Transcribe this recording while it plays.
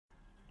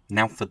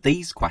Now for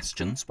these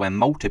questions, we're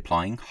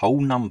multiplying whole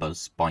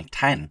numbers by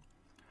 10.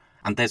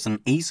 And there's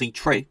an easy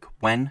trick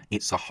when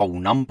it's a whole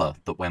number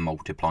that we're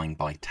multiplying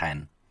by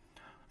 10.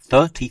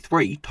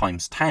 33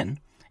 times 10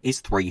 is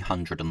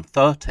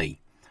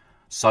 330.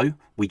 So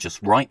we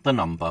just write the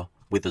number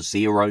with a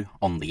 0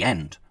 on the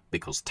end,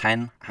 because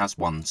 10 has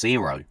one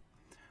 0.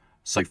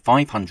 So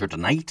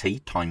 580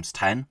 times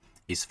 10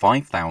 is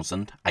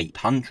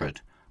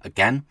 5,800.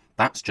 Again,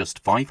 that's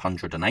just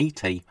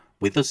 580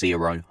 with a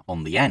 0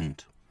 on the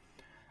end.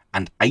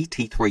 And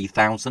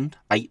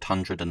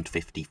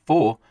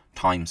 83,854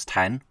 times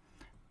 10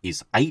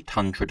 is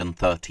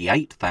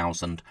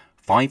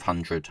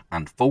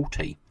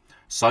 838,540.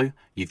 So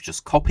you've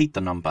just copied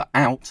the number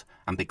out,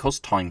 and because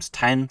times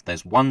 10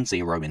 there's one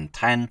 0 in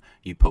 10,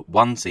 you put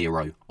one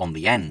 0 on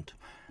the end.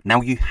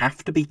 Now you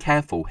have to be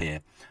careful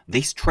here.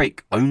 This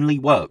trick only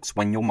works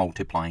when you're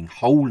multiplying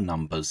whole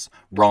numbers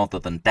rather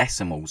than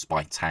decimals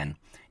by 10.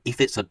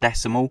 If it's a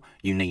decimal,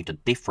 you need a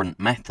different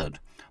method.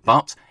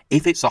 But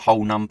if it's a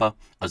whole number,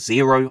 a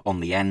 0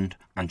 on the end,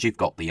 and you've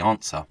got the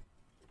answer.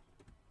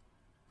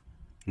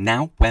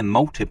 Now we're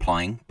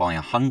multiplying by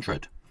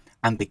 100.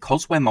 And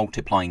because we're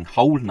multiplying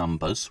whole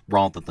numbers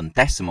rather than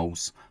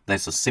decimals,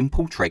 there's a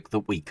simple trick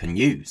that we can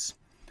use.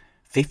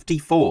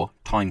 54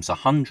 times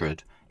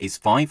 100 is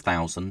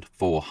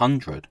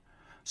 5,400.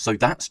 So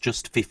that's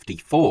just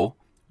 54,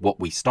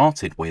 what we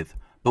started with,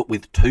 but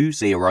with two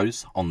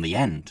zeros on the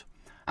end.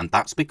 And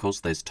that's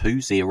because there's two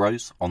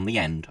zeros on the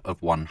end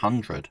of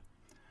 100.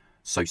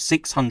 So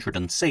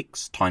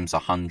 606 times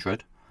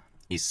 100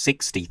 is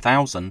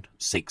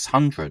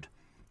 60,600.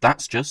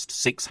 That's just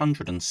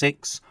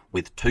 606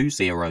 with two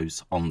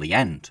zeros on the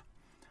end.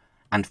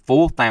 And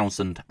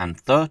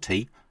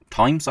 4,030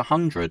 times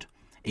 100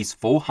 is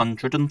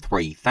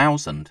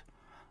 403,000.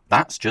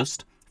 That's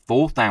just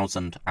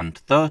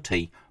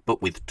 4,030,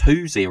 but with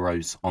two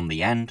zeros on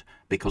the end,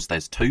 because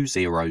there's two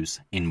zeros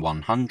in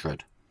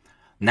 100.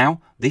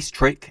 Now, this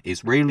trick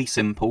is really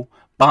simple,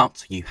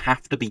 but you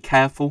have to be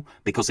careful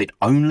because it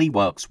only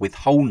works with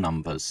whole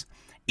numbers.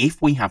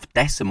 If we have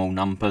decimal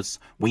numbers,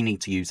 we need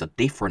to use a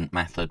different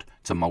method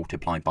to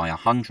multiply by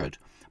 100.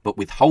 But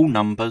with whole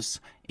numbers,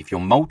 if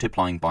you're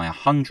multiplying by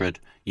 100,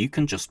 you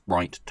can just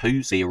write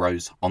two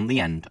zeros on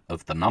the end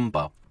of the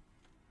number.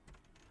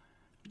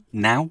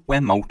 Now we're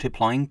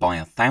multiplying by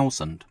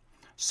 1,000.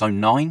 So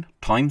 9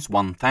 times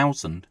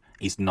 1,000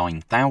 is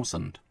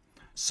 9,000.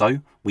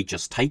 So we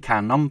just take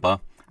our number,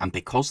 and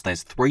because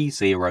there's three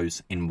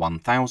zeros in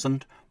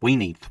 1,000, we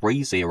need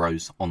three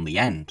zeros on the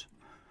end.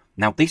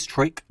 Now this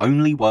trick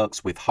only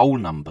works with whole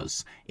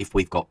numbers. If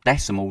we've got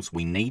decimals,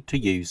 we need to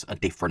use a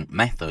different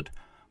method.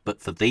 But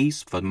for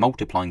these, for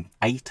multiplying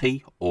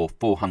 80 or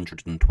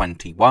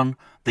 421,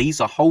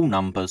 these are whole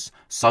numbers,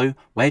 so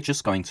we're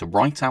just going to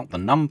write out the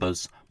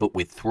numbers, but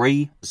with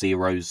three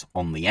zeros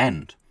on the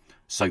end.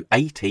 So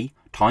 80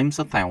 times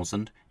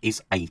 1,000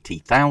 is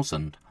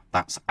 80,000.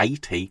 That's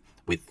 80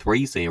 with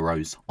three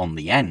zeros on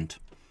the end.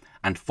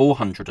 And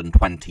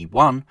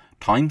 421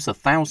 times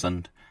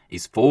 1,000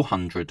 is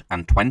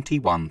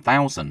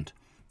 421,000.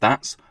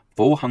 That's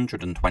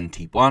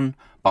 421,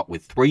 but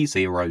with three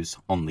zeros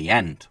on the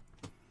end.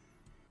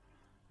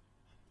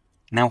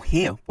 Now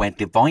here we're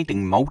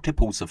dividing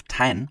multiples of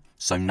 10,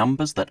 so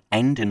numbers that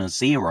end in a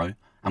 0,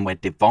 and we're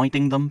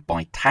dividing them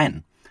by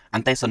 10.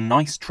 And there's a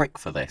nice trick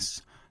for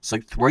this. So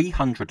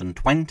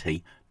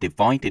 320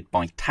 divided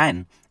by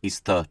 10 is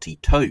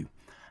 32.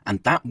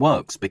 And that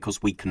works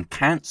because we can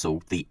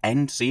cancel the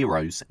end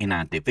zeros in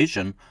our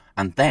division,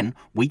 and then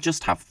we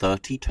just have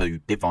 32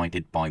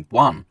 divided by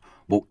 1.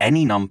 Well,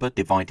 any number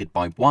divided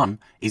by 1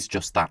 is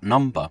just that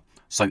number,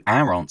 so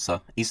our answer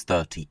is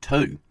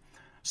 32.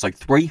 So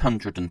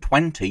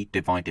 320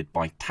 divided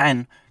by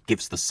 10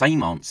 gives the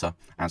same answer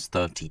as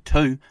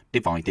 32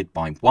 divided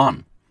by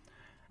 1.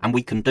 And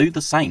we can do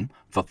the same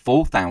for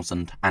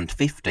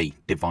 4,050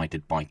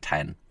 divided by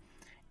 10.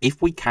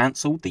 If we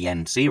cancel the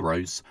end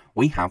zeros,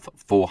 we have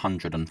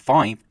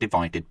 405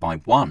 divided by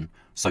 1,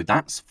 so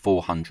that's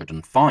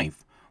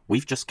 405.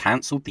 We've just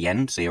cancelled the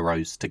end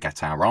zeros to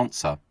get our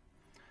answer.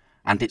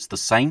 And it's the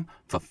same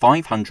for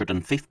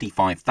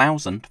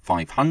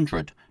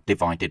 555,500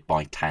 divided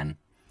by 10.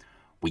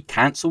 We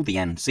cancel the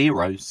end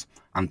zeros,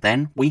 and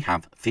then we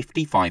have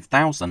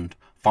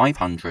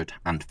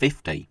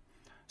 55,550.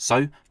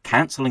 So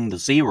cancelling the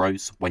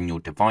zeros when you're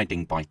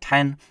dividing by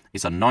 10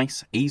 is a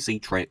nice, easy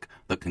trick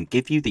that can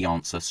give you the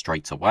answer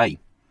straight away.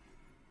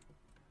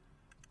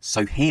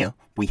 So here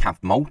we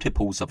have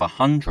multiples of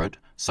 100,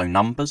 so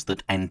numbers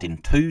that end in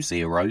two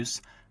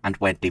zeros, and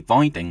we're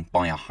dividing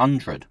by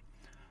 100.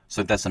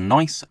 So there's a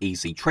nice,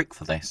 easy trick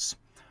for this.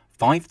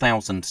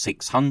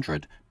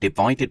 5,600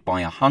 divided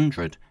by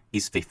 100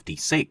 is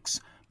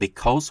 56,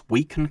 because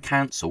we can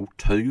cancel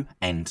two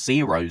end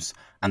zeros,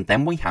 and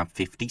then we have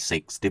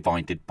 56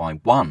 divided by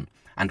 1,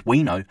 and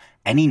we know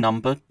any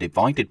number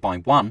divided by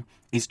 1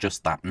 is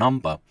just that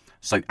number,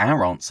 so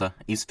our answer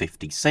is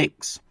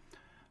 56.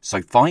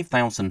 So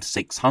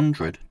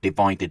 5,600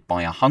 divided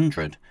by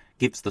 100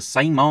 gives the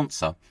same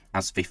answer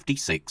as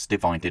 56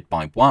 divided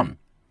by 1.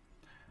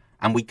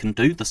 And we can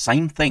do the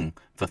same thing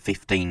for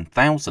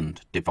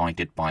 15,000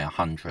 divided by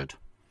 100.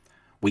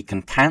 We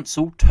can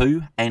cancel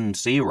two end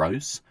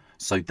zeros,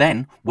 so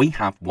then we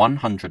have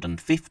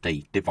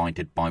 150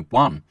 divided by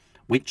 1,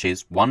 which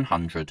is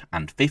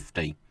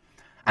 150.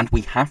 And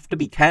we have to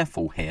be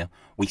careful here.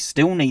 We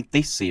still need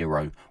this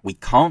zero. We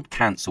can't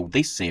cancel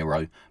this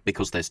zero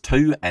because there's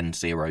two end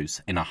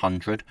zeros in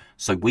 100,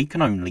 so we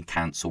can only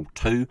cancel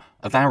two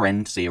of our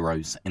end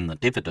zeros in the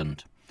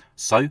dividend.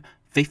 So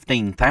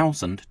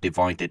 15,000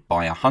 divided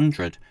by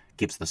 100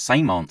 gives the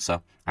same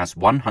answer as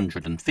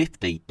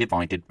 150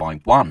 divided by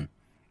 1.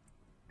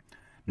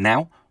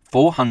 Now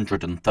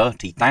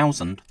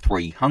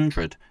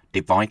 430,300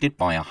 divided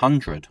by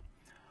 100.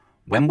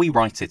 When we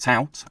write it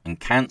out and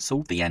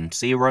cancel the end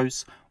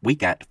zeros, we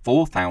get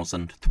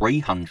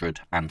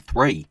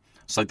 4,303,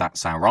 so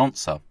that's our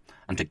answer.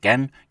 And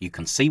again, you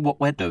can see what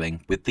we're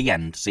doing with the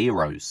end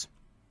zeros.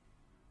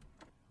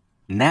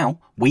 Now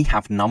we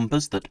have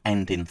numbers that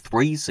end in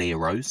 3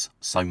 zeros,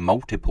 so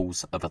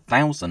multiples of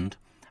 1,000,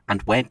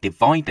 and we're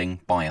dividing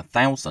by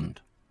 1,000.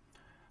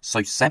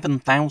 So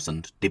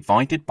 7,000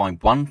 divided by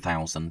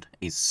 1,000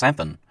 is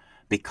 7,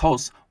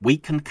 because we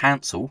can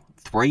cancel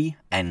 3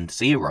 end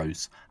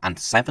zeros, and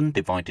 7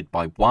 divided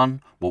by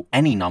 1, well,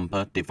 any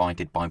number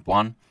divided by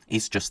 1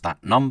 is just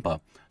that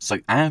number, so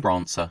our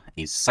answer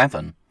is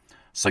 7.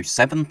 So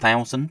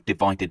 7,000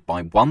 divided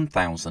by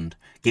 1,000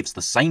 gives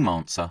the same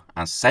answer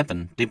as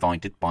 7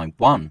 divided by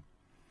 1.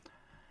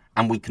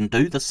 And we can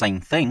do the same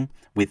thing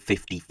with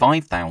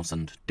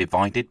 55,000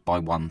 divided by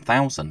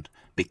 1,000,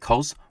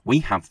 because we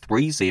have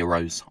 3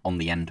 zeros on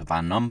the end of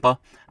our number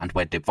and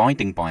we're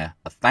dividing by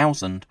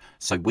 1,000,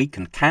 so we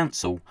can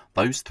cancel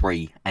those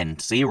 3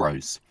 end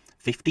zeros.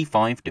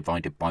 55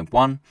 divided by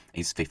 1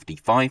 is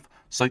 55,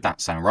 so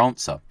that's our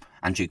answer.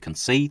 And you can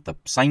see the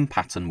same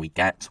pattern we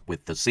get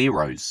with the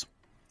zeros.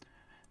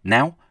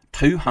 Now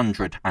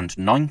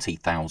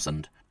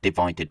 290,000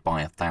 divided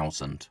by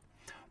 1,000.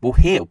 Well,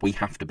 here we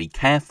have to be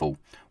careful.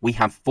 We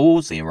have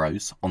 4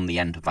 zeros on the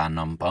end of our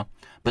number,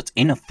 but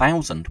in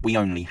 1,000 we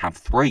only have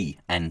 3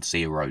 end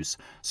zeros,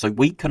 so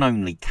we can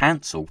only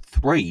cancel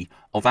 3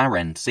 of our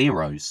end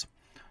zeros.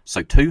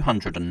 So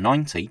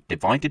 290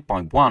 divided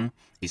by 1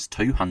 is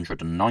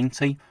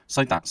 290,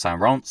 so that's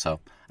our answer.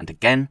 And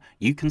again,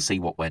 you can see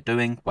what we're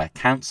doing. We're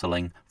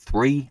cancelling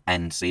 3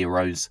 end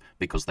zeros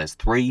because there's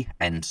 3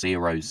 end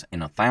zeros in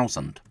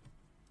 1,000.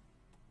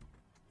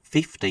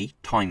 50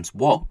 times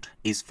what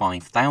is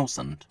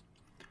 5,000?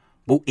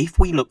 Well, if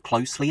we look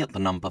closely at the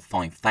number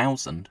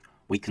 5,000,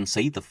 we can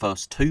see the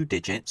first 2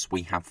 digits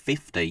we have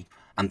 50,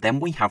 and then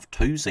we have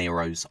 2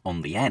 zeros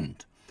on the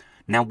end.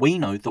 Now we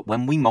know that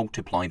when we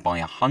multiply by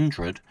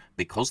 100,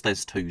 because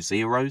there's 2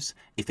 zeros,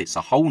 if it's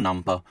a whole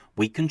number,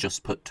 we can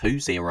just put 2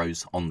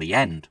 zeros on the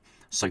end.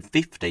 So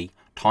 50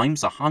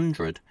 times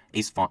 100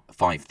 is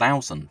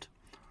 5,000.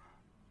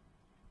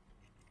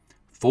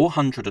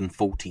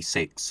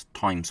 446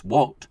 times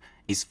what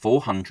is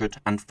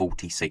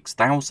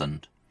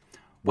 446,000?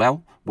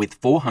 Well, with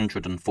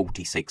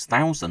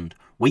 446,000,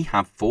 we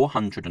have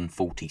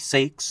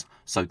 446,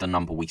 so the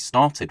number we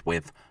started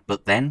with,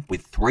 but then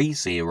with 3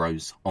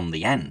 zeros on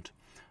the end.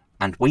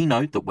 And we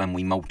know that when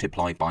we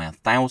multiply by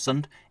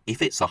 1,000,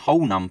 if it's a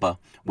whole number,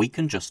 we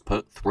can just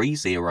put 3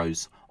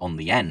 zeros on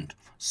the end.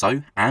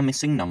 So our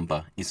missing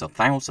number is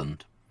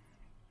 1,000.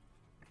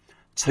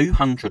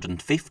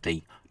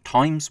 250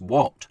 times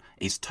what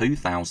is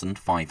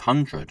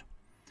 2,500?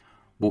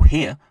 Well,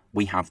 here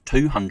we have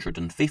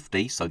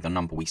 250, so the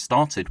number we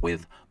started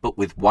with, but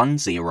with 1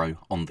 zero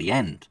on the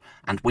end.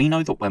 And we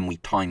know that when we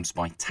times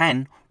by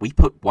 10, we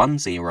put 1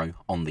 zero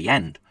on the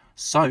end.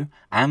 So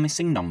our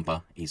missing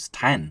number is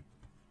 10.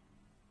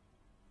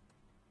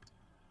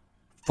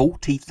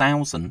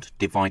 40,000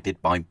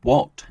 divided by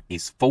what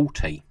is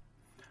 40?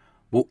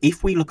 Well,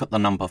 if we look at the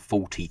number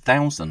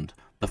 40,000,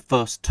 the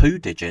first 2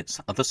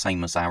 digits are the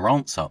same as our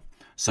answer.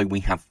 So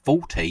we have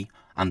 40,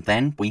 and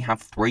then we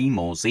have 3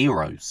 more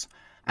zeros.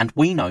 And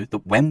we know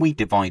that when we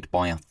divide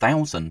by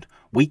 1,000,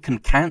 we can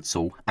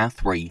cancel our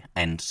 3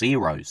 end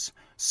zeros.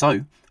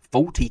 So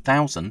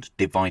 40,000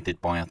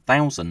 divided by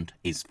 1,000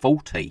 is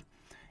 40.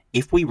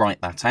 If we write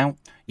that out,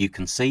 you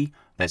can see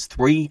there's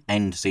 3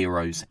 end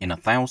zeros in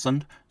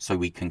 1,000, so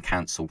we can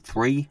cancel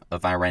 3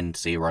 of our end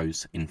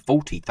zeros in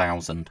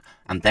 40,000,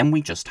 and then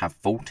we just have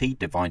 40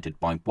 divided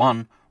by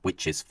 1,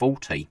 which is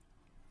 40.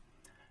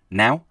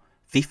 Now,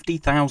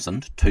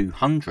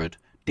 50,200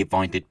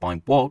 divided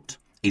by what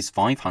is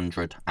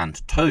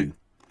 502?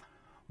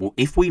 Well,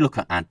 if we look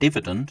at our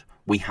dividend,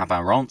 we have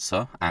our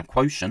answer, our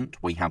quotient,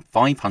 we have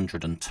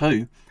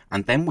 502,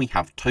 and then we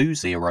have 2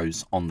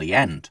 zeros on the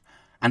end.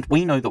 And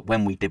we know that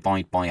when we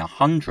divide by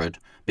 100,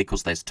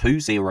 because there's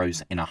 2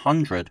 zeros in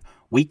 100,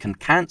 we can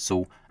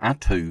cancel our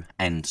 2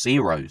 end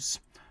zeros.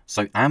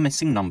 So our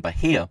missing number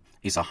here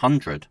is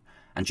 100.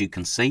 And you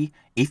can see,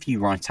 if you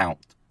write out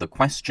the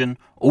question,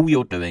 all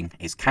you're doing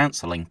is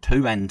cancelling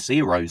 2 end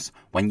zeros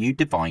when you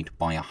divide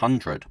by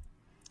 100.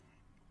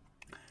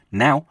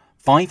 Now,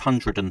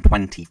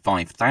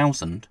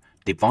 525,000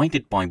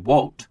 divided by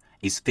what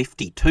is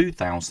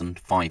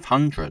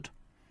 52,500.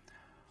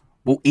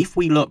 Well, if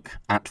we look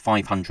at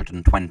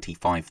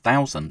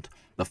 525,000,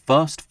 the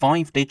first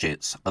 5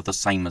 digits are the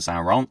same as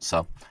our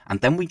answer, and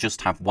then we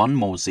just have one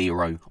more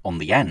 0 on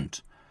the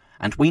end.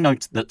 And we know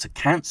that to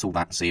cancel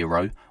that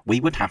 0, we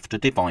would have to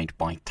divide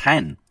by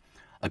 10.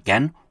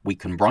 Again, we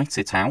can write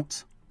it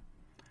out.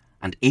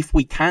 And if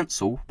we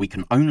cancel, we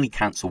can only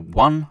cancel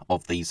one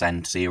of these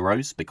end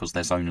zeros because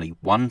there's only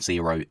one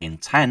 0 in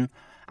 10.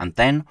 And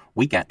then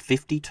we get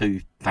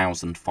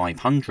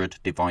 52,500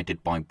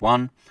 divided by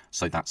 1,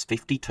 so that's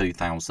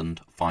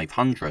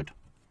 52,500.